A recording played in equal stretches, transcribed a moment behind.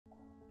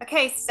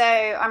Okay, so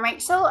I'm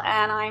Rachel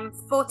and I'm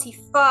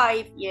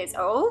 45 years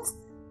old.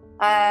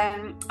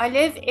 I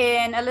live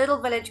in a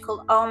little village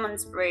called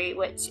Almondsbury,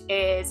 which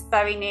is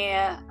very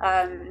near,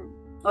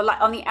 or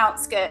like on the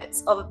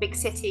outskirts of a big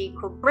city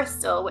called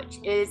Bristol, which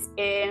is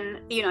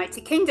in the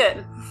United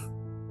Kingdom.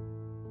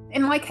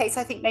 In my case,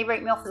 I think they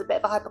wrote me off as a bit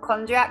of a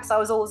hypochondriac, so I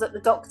was always at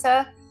the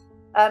doctor.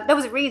 There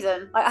was a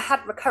reason. I had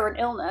recurrent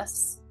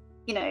illness,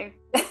 you know.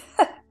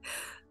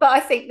 But I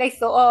think they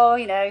thought, oh,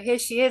 here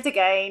she is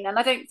again. And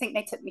I don't think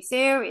they took me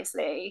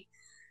seriously.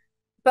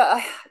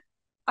 But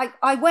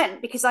I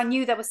went because I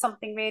knew there was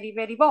something really,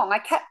 really wrong. I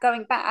kept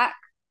going back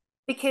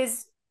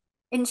because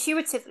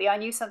intuitively I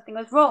knew something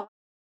was wrong.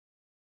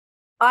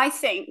 I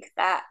think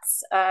that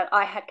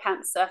I had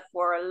cancer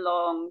for a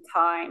long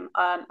time.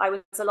 I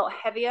was a lot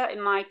heavier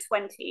in my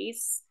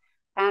 20s.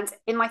 And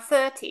in my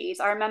 30s,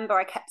 I remember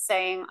I kept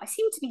saying, I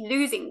seem to be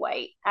losing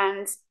weight.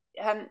 And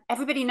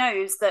everybody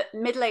knows that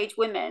middle-aged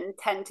women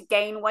tend to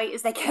gain weight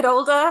as they get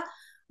older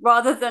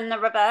rather than the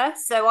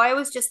reverse. So I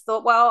always just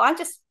thought, well, I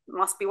just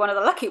must be one of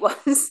the lucky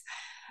ones.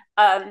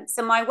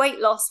 So my weight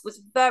loss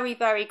was very,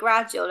 very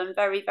gradual and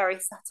very, very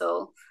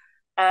subtle.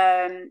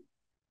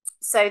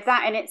 So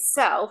that in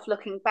itself,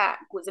 looking back,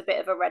 was a bit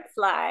of a red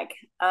flag.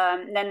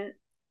 Then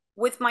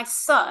with my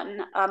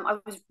son, I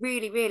was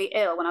really, really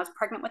ill when I was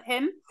pregnant with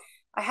him.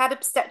 I had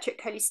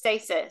obstetric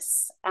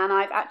cholestasis, and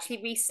I've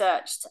actually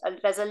researched.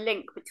 There's a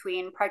link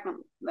between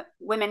pregnant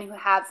women who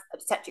have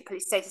obstetric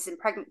cholestasis in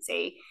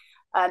pregnancy.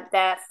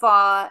 They're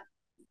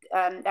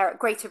at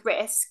greater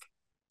risk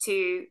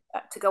to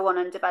go on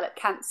and develop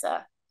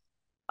cancer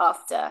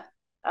after,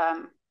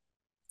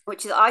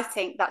 which is, I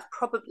think that's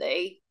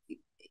probably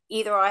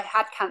either I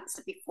had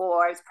cancer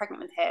before I was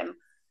pregnant with him,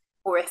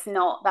 or if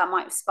not, that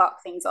might have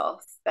sparked things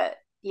off. But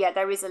yeah,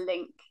 there is a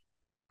link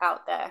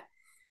out there.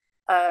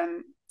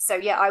 So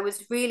yeah, I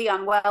was really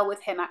unwell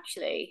with him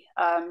actually.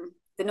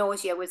 The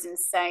nausea was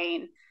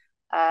insane.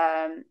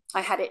 I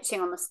had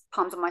itching on the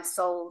palms of my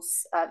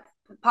soles,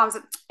 palms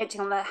itching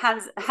on the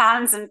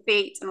hands and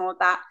feet and all of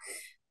that.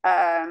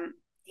 I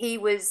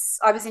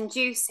was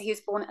induced, he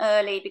was born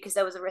early because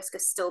there was a risk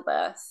of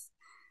stillbirth.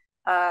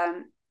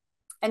 And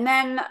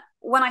then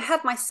when I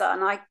had my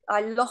son,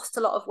 I lost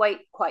a lot of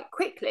weight quite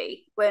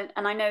quickly.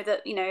 And I know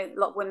that, a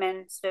lot of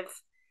women sort of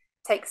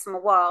takes them a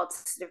while to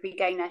sort of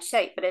regain their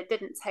shape, but it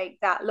didn't take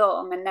that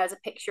long. And there's a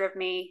picture of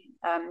me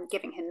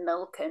giving him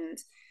milk, and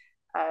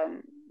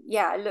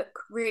yeah, I look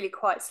really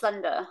quite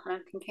slender. And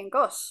I'm thinking,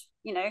 gosh,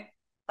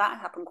 that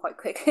happened quite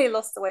quickly. I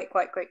lost the weight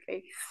quite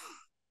quickly.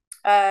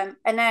 And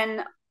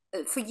then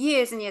for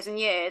years and years and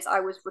years, I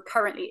was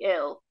recurrently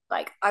ill.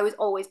 Like I was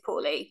always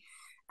poorly.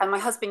 And my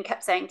husband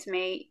kept saying to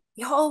me,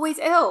 you're always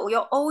ill.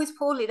 You're always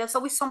poorly. There's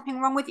always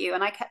something wrong with you.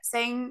 And I kept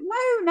saying,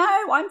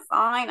 no, I'm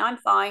fine. I'm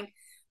fine.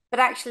 But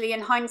actually,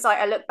 in hindsight,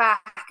 I look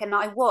back and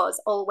I was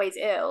always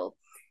ill.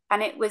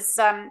 And it was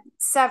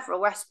several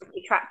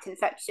respiratory tract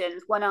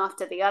infections, one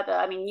after the other.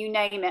 I mean, you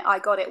name it, I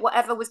got it.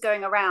 Whatever was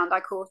going around, I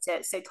caught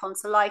it. So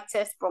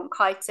tonsillitis,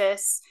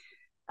 bronchitis,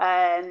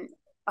 a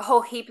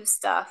whole heap of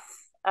stuff.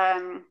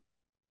 I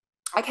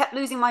kept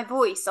losing my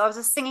voice. So I was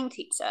a singing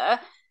teacher,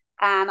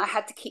 and I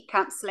had to keep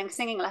cancelling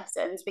singing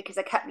lessons because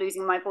I kept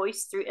losing my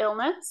voice through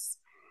illness.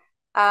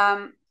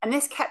 And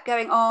this kept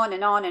going on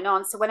and on and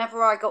on. So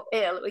whenever I got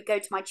ill, it would go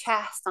to my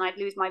chest and I'd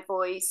lose my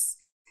voice.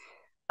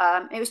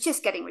 It was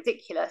just getting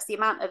ridiculous, the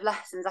amount of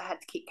lessons I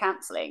had to keep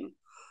cancelling.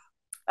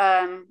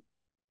 And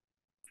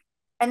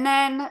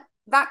then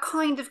that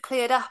kind of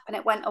cleared up and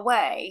it went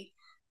away.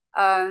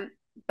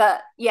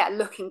 But yeah,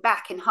 looking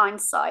back in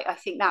hindsight, I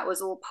think that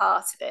was all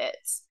part of it.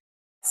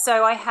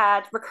 So I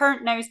had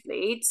recurrent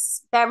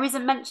nosebleeds. There is a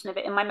mention of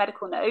it in my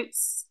medical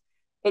notes.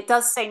 It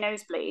does say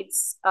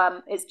nosebleeds.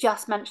 It's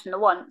just mentioned the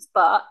once,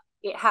 but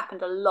it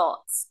happened a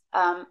lot.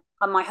 And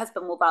my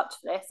husband will vouch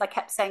for this. I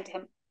kept saying to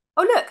him,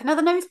 oh, look,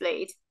 another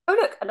nosebleed. Oh,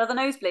 look, another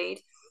nosebleed.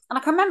 And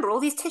I can remember all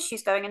these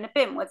tissues going in the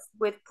bin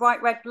with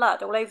bright red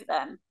blood all over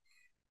them.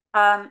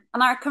 And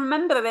I can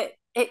remember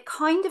it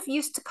kind of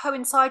used to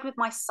coincide with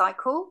my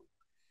cycle.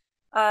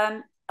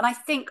 And I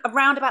think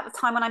around about the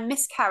time when I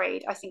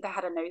miscarried, I think I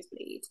had a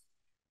nosebleed.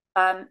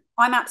 I'm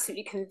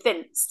absolutely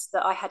convinced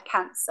that I had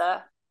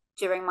cancer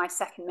during my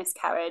second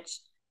miscarriage.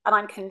 And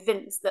I'm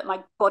convinced that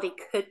my body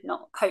could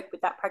not cope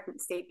with that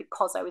pregnancy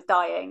because I was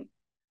dying.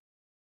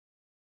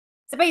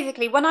 So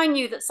basically, when I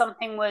knew that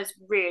something was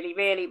really,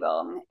 really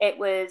wrong, it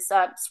was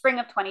spring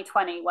of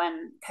 2020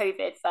 when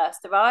COVID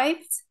first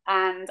arrived.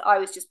 And I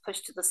was just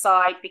pushed to the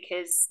side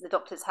because the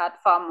doctors had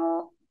far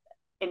more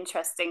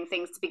interesting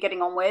things to be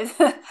getting on with,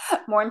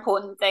 more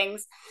important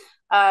things.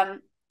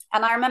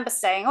 And I remember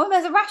saying, oh,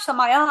 there's a rash on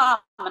my arm.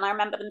 And I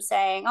remember them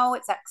saying, oh,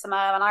 it's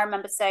eczema. And I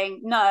remember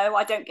saying, no,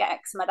 I don't get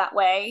eczema that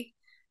way.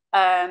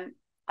 And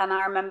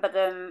I remember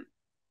them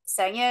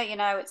saying, yeah,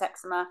 it's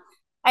eczema.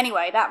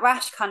 Anyway, that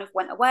rash kind of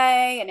went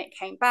away and it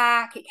came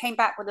back. It came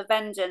back with a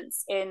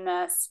vengeance in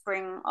the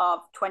spring of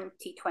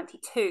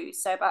 2022.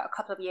 So about a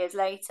couple of years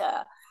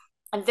later.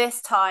 And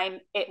this time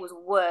it was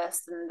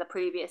worse than the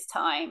previous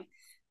time.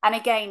 And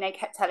again, they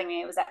kept telling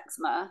me it was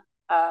eczema.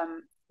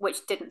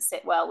 which didn't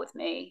sit well with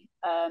me.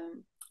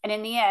 And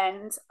in the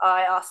end,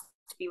 I asked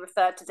to be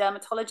referred to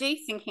dermatology,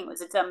 thinking it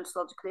was a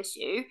dermatological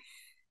issue.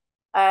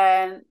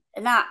 And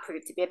that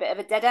proved to be a bit of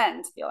a dead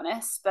end, to be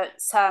honest. But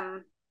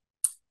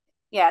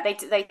yeah,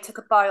 they took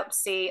a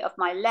biopsy of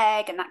my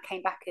leg, and that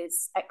came back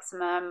as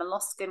eczema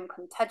molluscum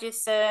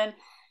contagiosum.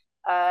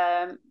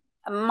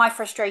 My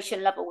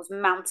frustration level was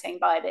mounting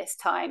by this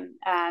time,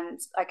 and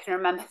I can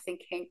remember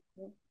thinking,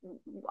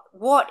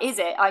 what is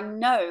it? I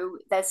know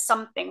there's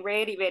something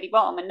really, really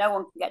wrong, and no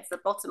one can get to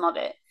the bottom of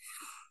it.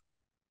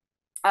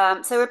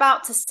 So we're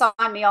about to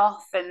sign me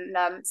off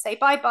and say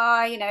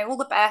bye-bye, you know, all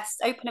the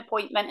best, open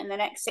appointment in the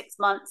next 6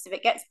 months. If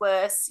it gets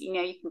worse, you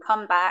know, you can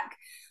come back.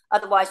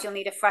 Otherwise, you'll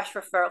need a fresh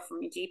referral from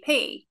your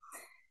GP.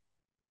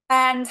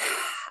 And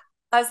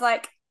I was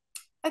like,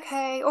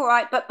 okay, all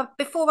right. But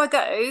before I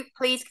go,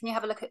 please, can you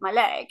have a look at my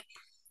leg?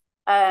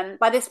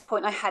 By this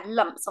point, I had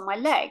lumps on my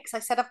legs. I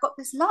said, I've got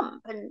this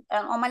lump and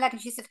on my leg.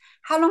 And she said,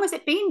 how long has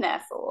it been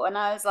there for? And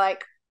I was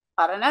like,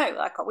 I don't know,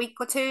 like a week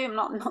or two. I'm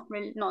not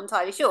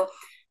entirely sure.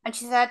 And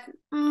she said,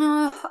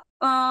 and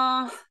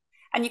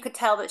you could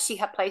tell that she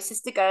had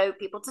places to go,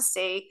 people to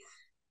see.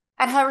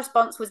 And her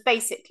response was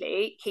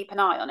basically, keep an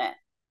eye on it,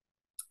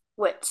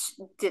 which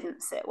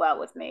didn't sit well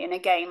with me. And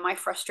again, my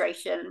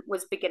frustration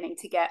was beginning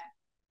to get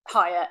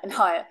higher and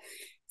higher.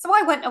 So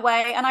I went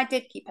away and I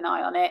did keep an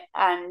eye on it.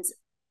 And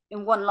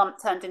in one lump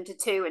turned into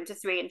two, into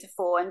three, into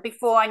four. And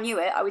before I knew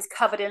it, I was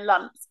covered in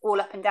lumps all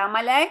up and down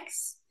my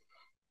legs.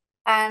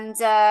 And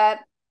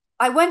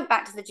I went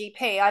back to the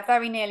GP. I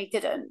very nearly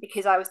didn't,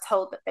 because I was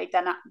told that they'd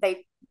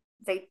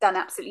done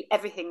absolutely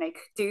everything they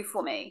could do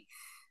for me.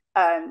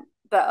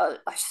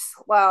 But I just,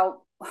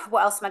 well,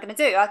 what else am I going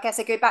to do? I guess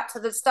I go back to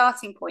the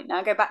starting point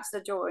now. Go back to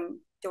the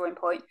drawing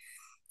point.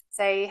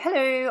 Say,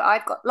 hello,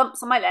 I've got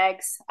lumps on my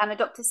legs, and the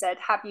doctor said,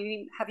 have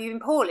you been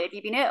poorly? Have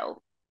you been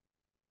ill?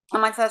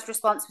 And my first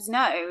response was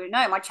no,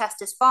 my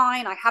chest is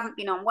fine. I haven't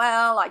been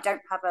unwell. I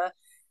don't have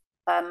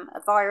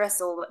a virus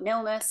or an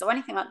illness or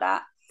anything like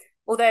that.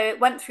 Although it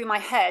went through my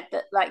head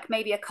that, like,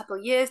 maybe a couple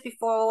of years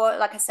before,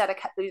 like I said, I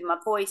kept losing my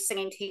voice,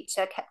 singing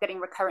teacher, kept getting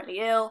recurrently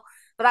ill.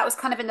 But that was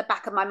kind of in the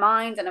back of my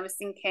mind. And I was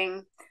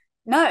thinking,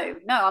 no,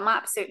 I'm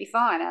absolutely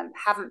fine. I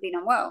haven't been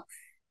unwell.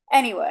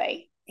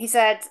 Anyway, he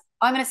said,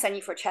 I'm going to send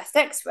you for a chest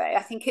x-ray.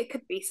 I think it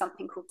could be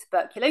something called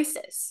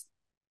tuberculosis.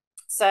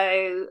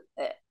 So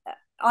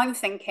I'm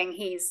thinking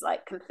he's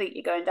like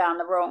completely going down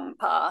the wrong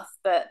path.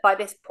 But by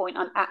this point,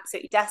 I'm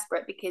absolutely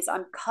desperate, because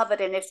I'm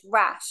covered in this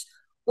rash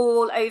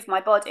all over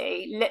my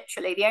body.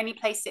 Literally, the only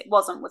place it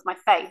wasn't was my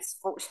face,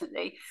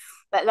 fortunately,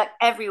 but like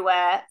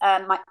everywhere.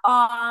 My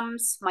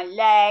arms, my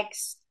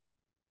legs,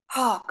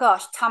 oh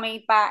gosh,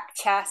 tummy, back,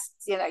 chest,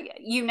 you know,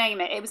 you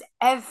name it. It was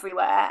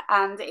everywhere,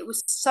 and it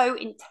was so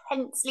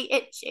intensely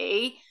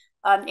itchy.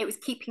 It was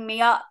keeping me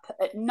up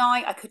at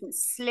night. I couldn't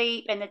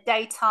sleep in the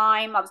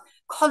daytime. I was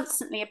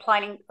constantly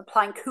applying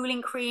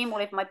cooling cream all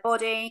over my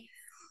body.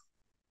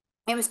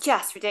 It was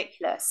just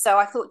ridiculous. So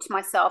I thought to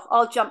myself,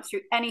 I'll jump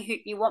through any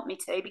hoop you want me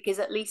to, because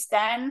at least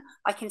then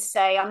I can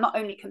say I'm not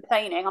only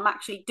complaining, I'm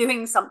actually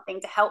doing something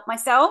to help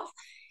myself.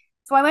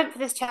 So I went for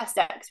this chest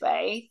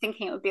x-ray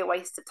thinking it would be a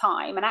waste of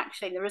time. And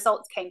actually the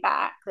results came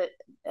back that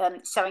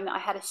showing that I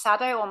had a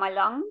shadow on my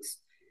lungs.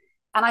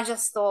 And I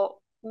just thought,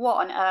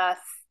 what on earth?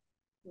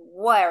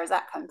 Where has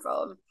that come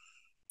from?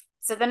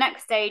 So the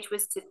next stage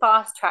was to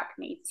fast track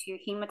me to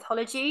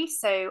hematology.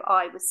 So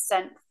I was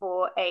sent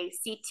for a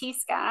CT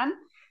scan,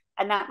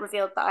 and that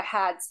revealed that I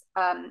had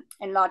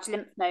enlarged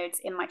lymph nodes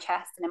in my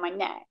chest and in my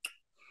neck.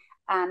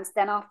 And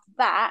then after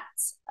that,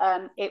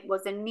 it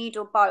was a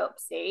needle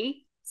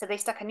biopsy. So they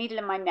stuck a needle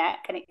in my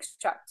neck and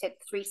extracted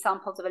 3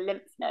 samples of a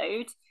lymph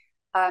node.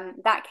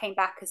 That came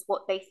back as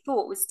what they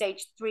thought was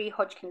stage 3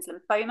 Hodgkin's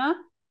lymphoma.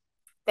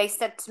 They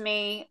said to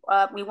me,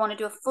 we want to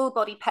do a full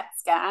body PET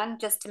scan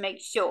just to make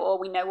sure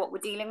we know what we're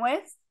dealing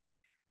with.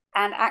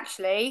 And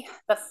actually,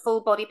 the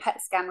full body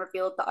PET scan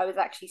revealed that I was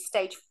actually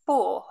stage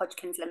 4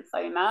 Hodgkin's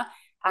lymphoma,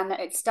 and that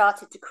it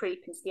started to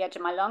creep into the edge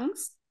of my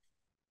lungs.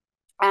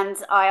 And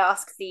I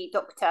asked the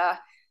doctor,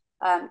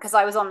 because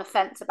I was on the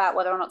fence about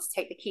whether or not to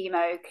take the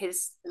chemo,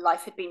 because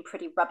life had been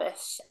pretty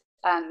rubbish.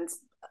 And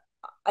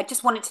I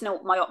just wanted to know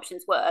what my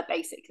options were,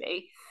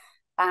 basically.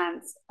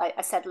 And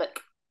I said, look,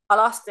 I'll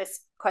ask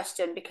this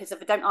question, because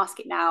if I don't ask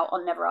it now,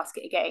 I'll never ask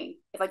it again.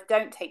 If I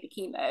don't take the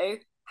chemo,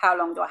 how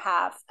long do I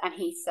have? And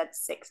he said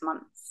 6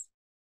 months.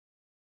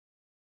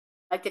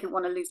 I didn't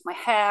want to lose my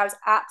hair. I was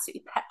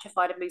absolutely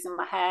petrified of losing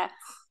my hair.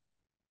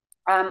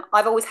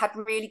 I've always had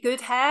really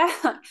good hair.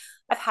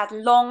 I've had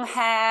long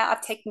hair.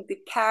 I've taken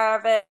good care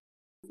of it.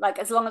 Like,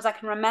 as long as I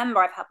can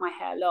remember, I've had my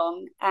hair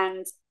long.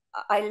 And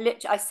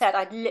I said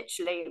I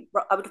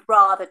would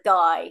rather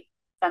die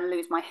than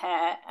lose my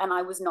hair. And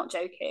I was not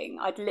joking.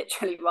 I'd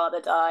literally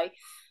rather die.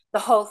 The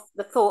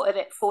thought of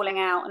it falling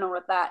out and all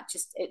of that,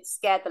 just, it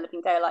scared the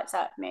living daylights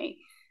out of me.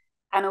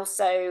 And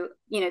also,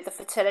 you know, the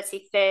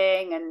fertility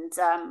thing. And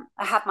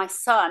I have my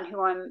son,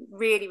 who I'm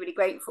really, really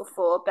grateful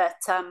for, but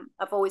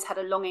I've always had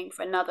a longing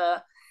for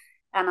another.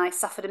 and I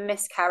suffered a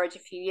miscarriage a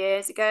few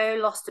years ago,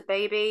 lost a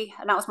baby,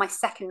 and that was my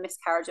second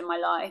miscarriage in my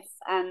life.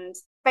 And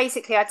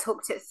basically, I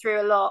talked it through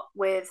a lot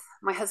with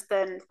my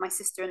husband, my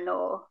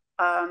sister-in-law.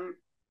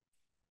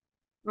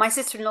 My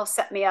sister-in-law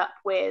set me up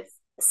with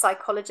a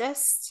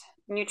psychologist,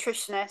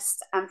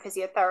 nutritionist, and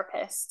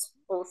physiotherapist,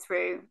 all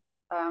through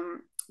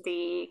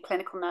the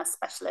clinical nurse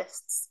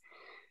specialists.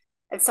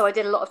 And so I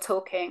did a lot of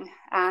talking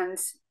and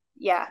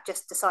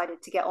just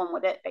decided to get on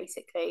with it,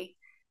 basically.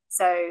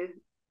 So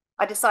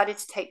I decided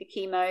to take the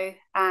chemo,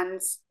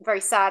 and very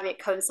sadly, it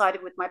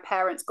coincided with my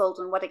parents'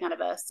 golden wedding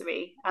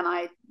anniversary, and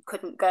I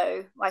couldn't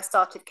go. I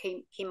started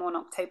chemo on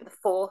October the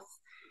 4th.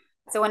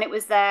 So when it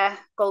was their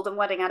golden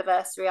wedding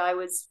anniversary, I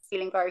was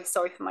feeling very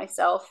sorry for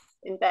myself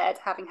in bed,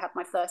 having had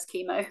my first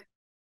chemo.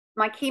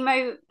 My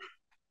chemo,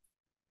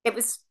 it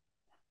was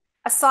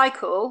a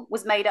cycle,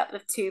 was made up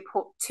of two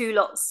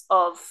lots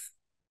of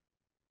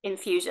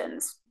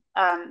infusions.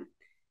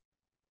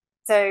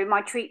 So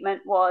my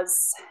treatment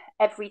was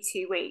every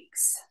 2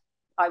 weeks.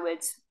 I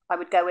would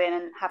go in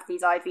and have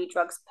these IV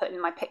drugs put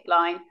in my PICC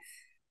line.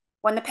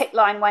 When the PICC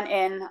line went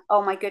in,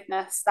 oh my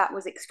goodness, that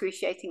was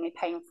excruciatingly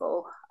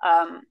painful.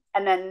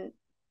 And then,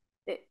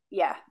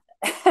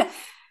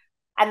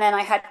 and then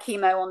I had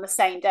chemo on the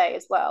same day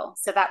as well.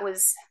 So that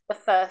was the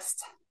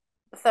first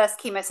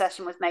chemo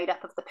session was made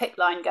up of the PICC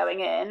line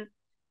going in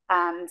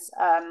and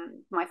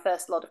my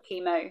first lot of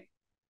chemo.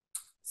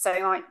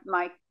 So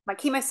my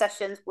chemo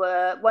sessions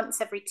were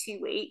once every 2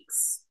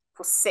 weeks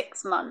for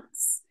 6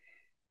 months.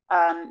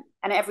 And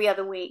every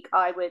other week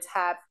I would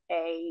have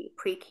a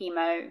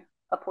pre-chemo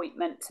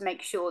appointment to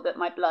make sure that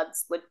my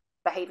bloods were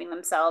behaving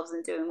themselves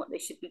and doing what they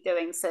should be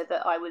doing, so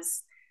that I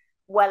was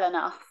well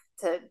enough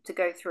to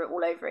go through it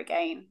all over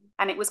again.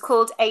 And it was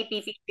called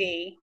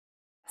ABVD.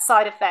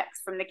 Side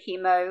effects from the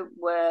chemo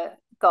were,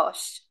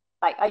 gosh,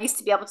 like I used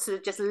to be able to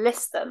just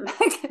list them.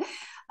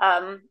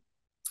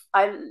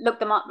 I looked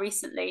them up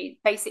recently.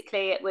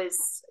 Basically, it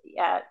was,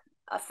 I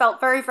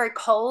felt very, very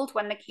cold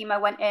when the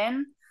chemo went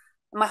in.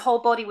 My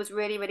whole body was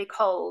really, really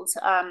cold.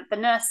 The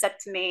nurse said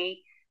to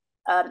me,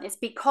 it's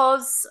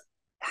because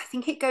I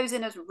think it goes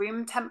in as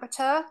room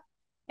temperature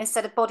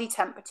instead of body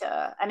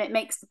temperature, and it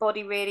makes the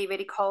body really,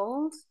 really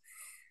cold.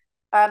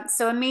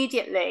 So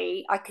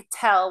immediately I could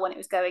tell when it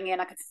was going in,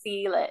 I could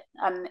feel it.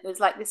 And it was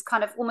like this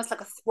kind of almost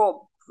like a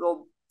throb.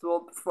 So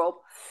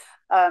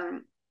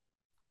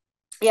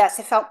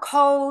it felt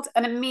cold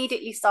and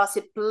immediately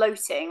started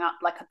bloating up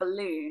like a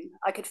balloon.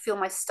 I could feel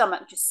my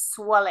stomach just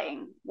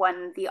swelling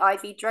when the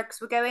IV drugs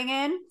were going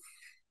in.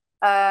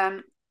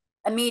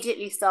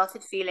 Immediately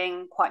started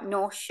feeling quite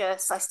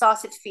nauseous. I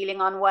started feeling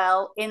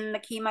unwell in the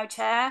chemo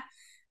chair.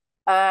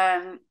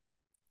 The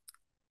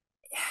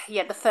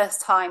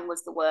first time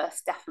was the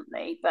worst,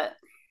 definitely.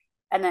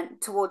 And then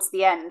towards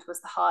the end was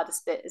the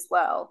hardest bit as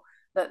well.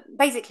 But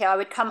basically, I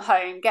would come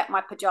home, get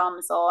my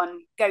pajamas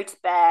on, go to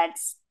bed,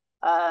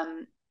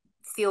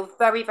 feel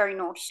very, very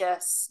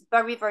nauseous,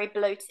 very, very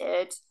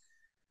bloated.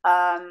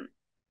 I'd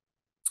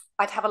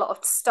have a lot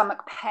of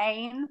stomach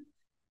pain,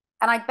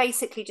 and I'd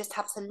basically just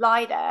have to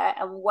lie there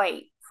and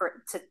wait for it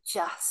to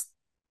just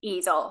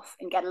ease off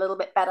and get a little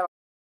bit better.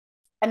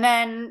 And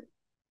then,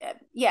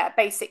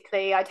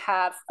 basically I'd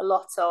have a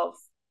lot of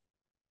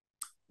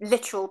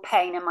literal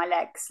pain in my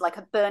legs, like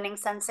a burning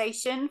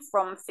sensation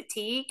from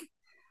fatigue.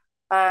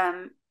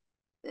 My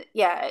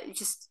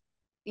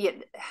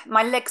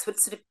legs would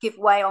sort of give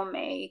way on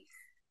me.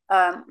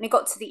 When it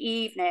got to the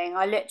evening,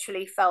 I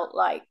literally felt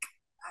like,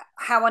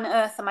 how on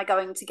earth am I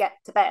going to get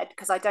to bed?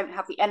 Because I don't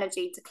have the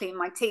energy to clean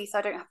my teeth.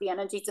 I don't have the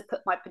energy to put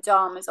my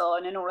pajamas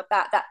on and all of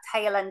that. That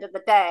tail end of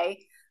the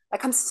day,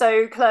 like I'm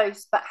so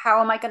close, but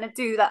how am I going to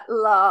do that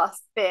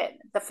last bit?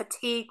 The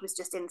fatigue was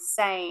just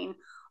insane.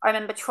 I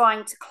remember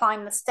trying to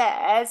climb the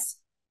stairs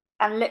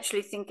and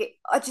literally thinking,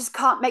 I just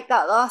can't make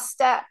that last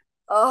step.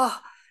 I'd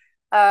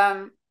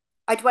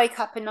wake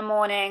up in the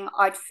morning,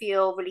 I'd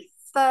feel really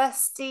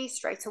thirsty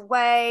straight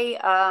away.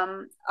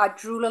 I'd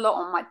drool a lot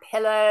on my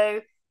pillow,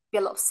 be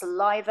a lot of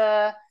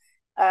saliva.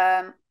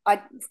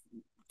 I'd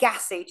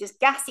gassy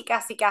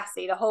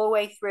the whole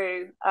way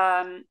through.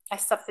 I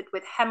suffered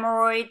with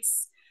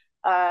hemorrhoids,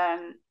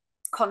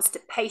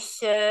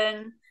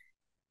 constipation,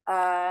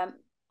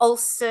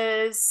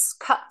 ulcers,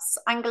 cuts,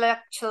 angular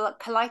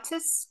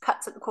colitis,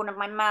 cuts at the corner of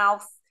my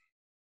mouth.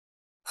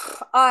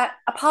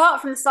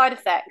 Apart from the side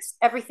effects,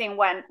 everything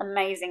went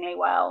amazingly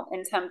well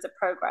in terms of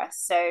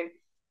progress. So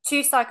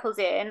 2 cycles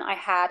in, I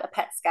had a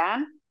PET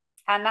scan,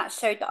 and that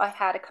showed that I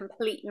had a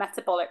complete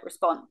metabolic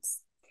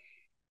response.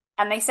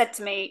 And they said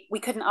to me, we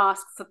couldn't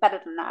ask for better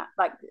than that.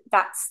 Like,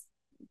 that's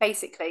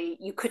basically,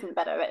 you couldn't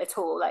better it at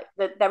all. Like,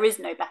 there is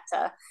no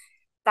better.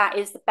 That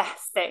is the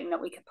best thing that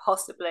we could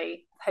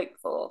possibly hope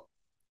for.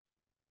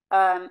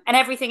 And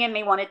everything in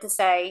me wanted to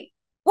say,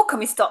 what, can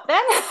we stop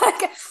then?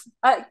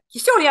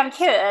 Surely I'm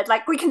cured.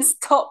 Like, we can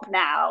stop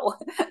now.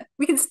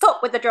 We can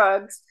stop with the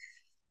drugs.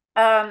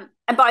 And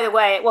by the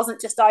way, it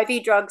wasn't just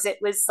IV drugs. It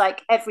was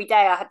like every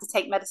day I had to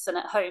take medicine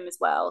at home as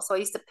well. So I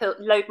used to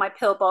load my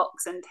pill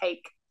box and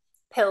take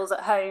pills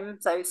at home.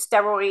 So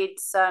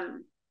steroids,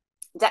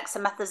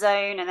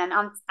 dexamethasone and then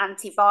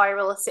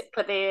antiviral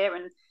acyclovir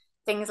and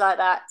things like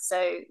that.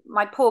 So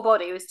my poor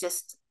body was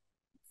just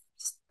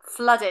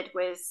flooded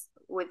with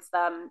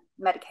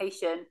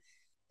medication.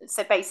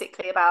 So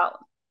basically about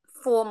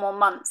 4 more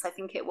months, I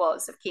think it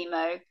was, of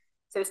chemo.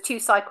 So it was 2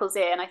 cycles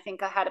in. I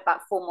think I had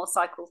about 4 more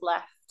cycles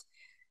left.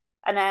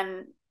 And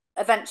then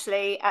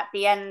eventually at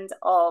the end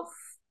of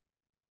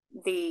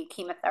the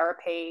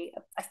chemotherapy,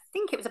 I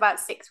think it was about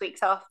 6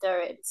 weeks after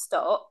it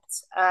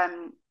stopped,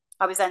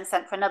 I was then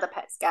sent for another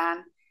PET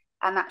scan,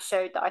 and that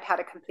showed that I'd had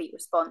a complete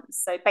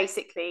response. So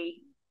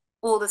basically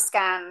all the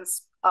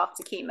scans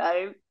after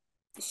chemo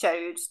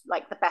showed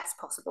like the best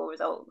possible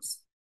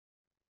results.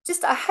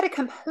 Just, I had a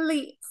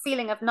complete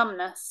feeling of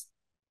numbness,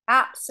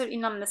 absolutely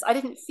numbness. I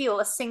didn't feel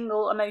a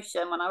single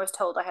emotion when I was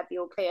told I had the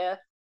all clear.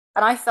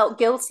 And I felt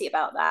guilty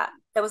about that.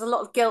 There was a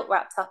lot of guilt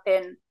wrapped up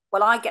in,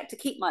 well, I get to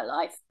keep my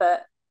life,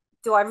 but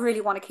do I really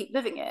want to keep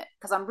living it?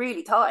 Because I'm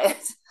really tired.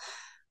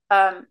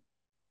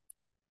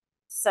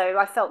 So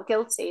I felt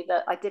guilty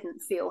that I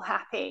didn't feel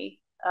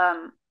happy.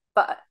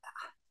 But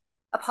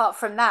apart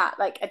from that,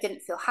 like, I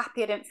didn't feel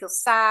happy. I didn't feel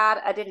sad.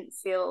 I didn't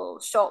feel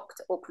shocked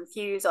or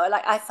confused, or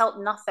like, I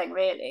felt nothing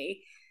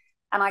really.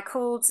 And I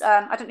called,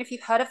 I don't know if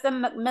you've heard of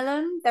them,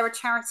 Macmillan. They're a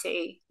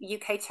charity,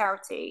 UK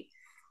charity.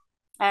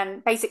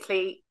 And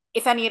basically,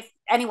 if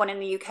anyone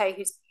in the UK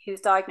who's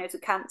diagnosed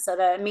with cancer,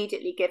 they're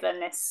immediately given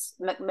this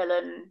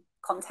Macmillan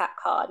contact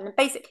card, and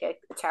basically a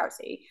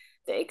charity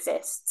that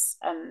exists.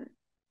 And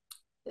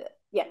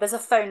yeah, there's a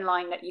phone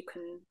line that you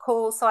can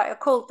call. So I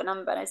called the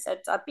number and I said,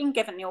 I've been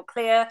given the all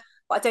clear,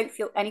 but I don't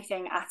feel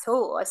anything at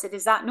all. I said,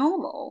 is that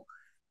normal?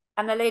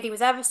 And the lady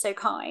was ever so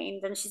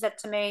kind, and she said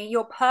to me,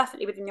 you're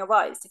perfectly within your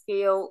rights to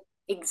feel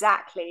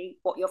exactly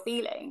what you're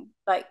feeling.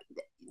 Like,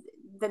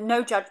 the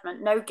no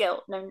judgment, no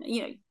guilt, no,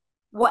 you know,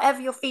 whatever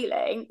you're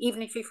feeling,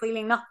 even if you're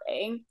feeling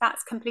nothing,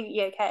 that's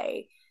completely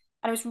okay.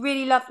 And it was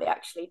really lovely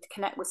actually to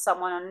connect with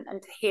someone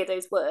and to hear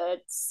those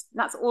words. And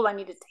that's all I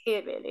needed to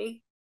hear,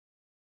 really.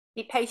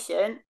 Be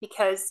patient,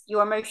 because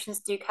your emotions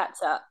do catch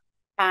up.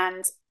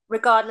 And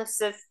regardless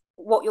of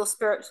what your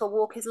spiritual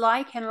walk is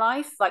like in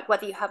life, like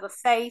whether you have a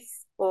faith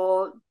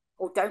or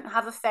don't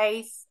have a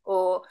faith,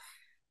 or,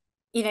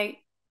 you know,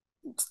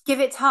 give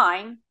it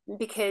time,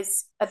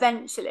 because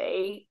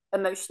eventually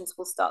emotions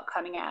will start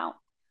coming out.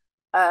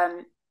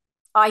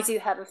 I do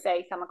have a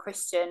faith. I'm a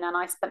Christian, and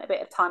I spent a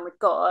bit of time with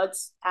God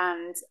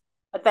and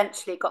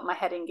eventually got my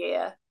head in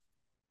gear.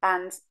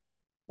 And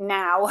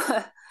now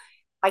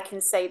I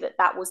can say that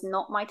that was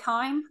not my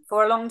time.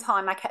 For a long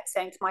time, I kept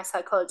saying to my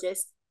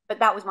psychologist, but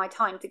that was my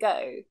time to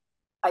go.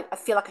 I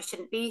feel like I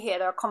shouldn't be here.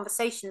 There are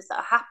conversations that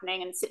are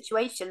happening and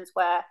situations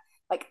where,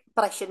 like,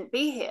 but I shouldn't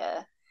be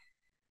here.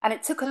 And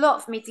it took a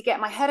lot for me to get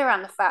my head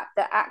around the fact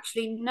that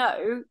actually,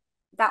 no,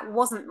 that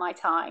wasn't my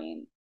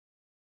time.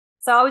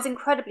 So I was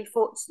incredibly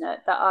fortunate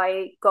that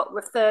I got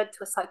referred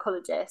to a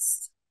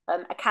psychologist,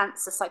 a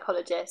cancer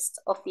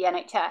psychologist of the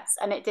NHS,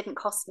 and it didn't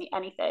cost me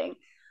anything.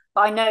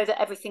 But I know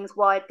that everything's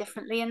wired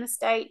differently in the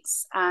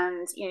States,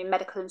 and, you know,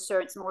 medical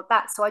insurance and all of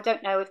that. So I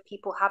don't know if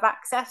people have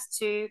access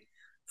to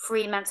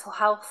free mental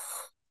health.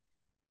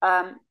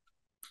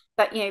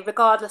 But, you know,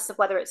 regardless of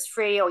whether it's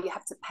free or you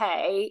have to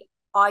pay,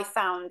 I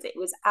found it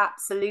was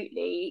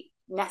absolutely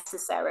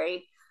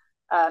necessary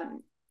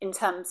in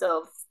terms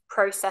of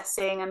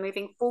processing and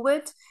moving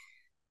forward.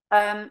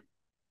 And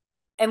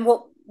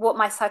what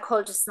my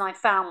psychologist and I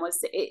found was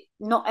that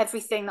not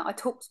everything that I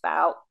talked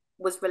about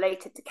was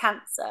related to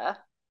cancer.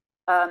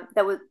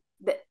 But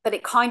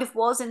it kind of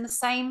was in the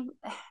same.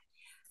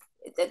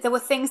 There were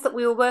things that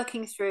we were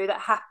working through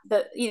that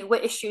you know, were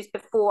issues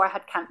before I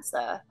had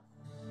cancer.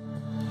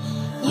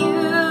 You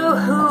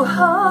who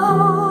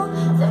hold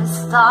the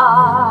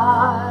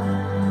stars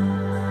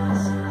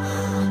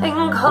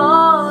and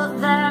call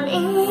them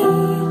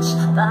each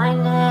by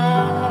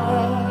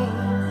name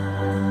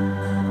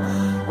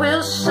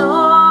will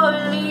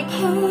surely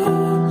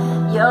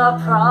keep your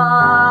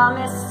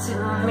promise to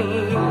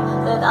me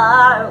that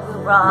I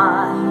will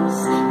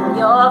rise in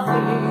your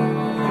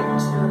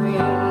victory.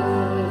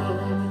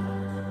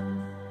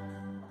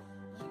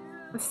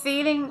 I'm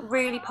feeling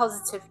really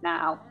positive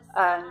now.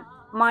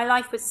 My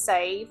life was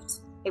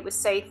saved. It was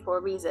saved for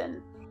a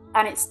reason.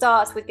 And it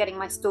starts with getting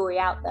my story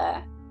out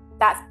there.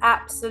 That's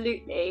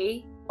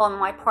absolutely on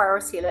my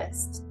priority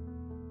list.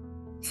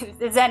 If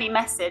there's any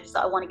message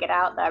that I want to get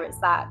out there, it's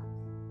that.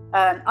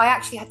 I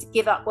actually had to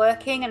give up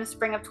working in the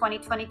spring of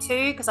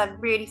 2022 because I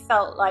really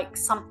felt like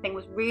something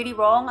was really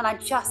wrong and I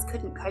just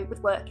couldn't cope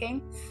with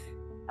working.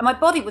 And my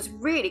body was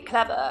really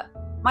clever.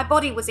 My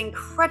body was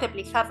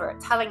incredibly clever at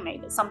telling me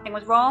that something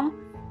was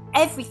wrong.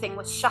 Everything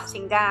was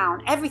shutting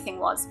down. Everything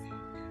was.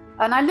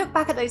 And I look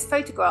back at those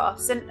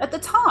photographs, and at the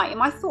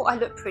time I thought I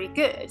looked pretty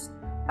good.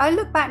 I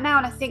look back now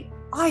and I think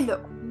I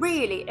look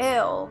really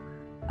ill.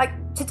 Like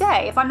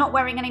today, if I'm not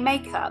wearing any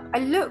makeup, I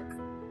look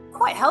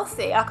quite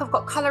healthy. Like I've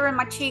got colour in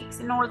my cheeks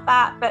and all of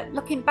that. But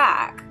looking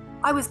back,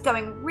 I was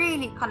going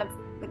really kind of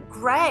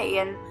grey,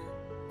 and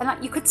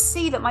like you could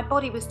see that my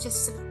body was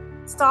just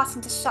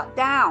starting to shut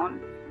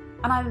down.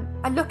 And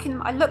I look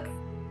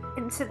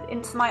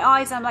into my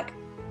eyes, and I'm like,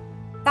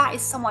 that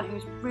is someone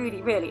who's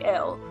really, really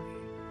ill.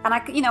 And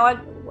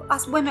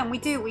as women,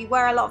 we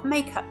wear a lot of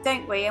makeup,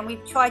 don't we? And we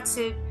try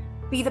to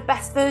be the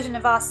best version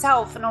of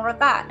ourselves and all of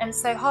that. And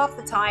so half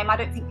the time, I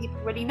don't think people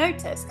really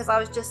notice, because I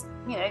was just,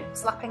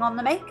 slapping on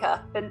the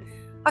makeup. And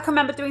I can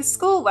remember doing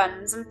school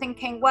runs and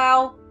thinking,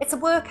 well, it's a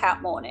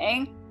workout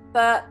morning,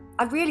 but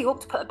I really ought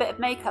to put a bit of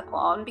makeup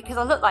on because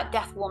I look like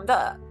death warmed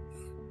up.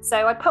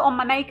 So I put on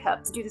my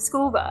makeup to do the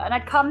school run.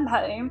 I'd come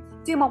home,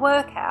 do my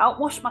workout,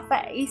 wash my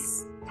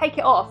face, take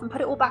it off and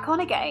put it all back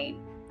on again.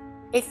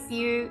 If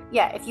you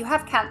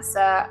have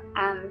cancer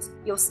and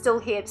you're still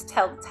here to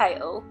tell the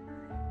tale,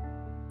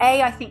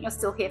 A, I think you're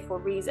still here for a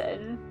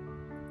reason.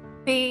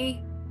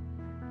 B,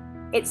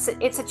 it's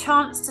a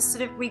chance to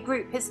sort of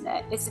regroup, isn't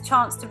it? It's a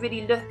chance to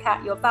really look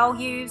at your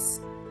values,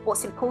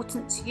 what's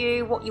important to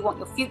you, what you want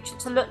your future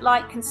to look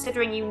like,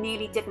 considering you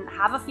nearly didn't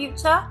have a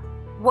future.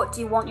 What do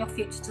you want your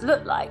future to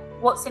look like?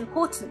 What's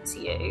important to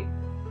you?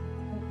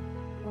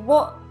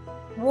 What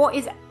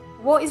is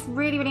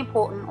really, really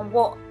important and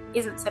what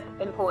isn't so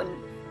important?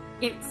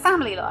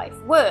 Family life,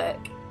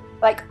 work,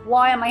 like,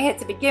 why am I here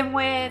to begin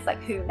with?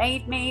 Like, who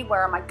made me?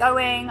 Where am I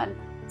going? And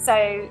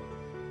so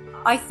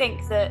I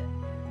think that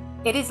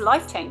it is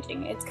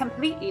life-changing. It's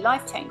completely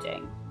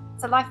life-changing.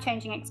 It's a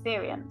life-changing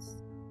experience.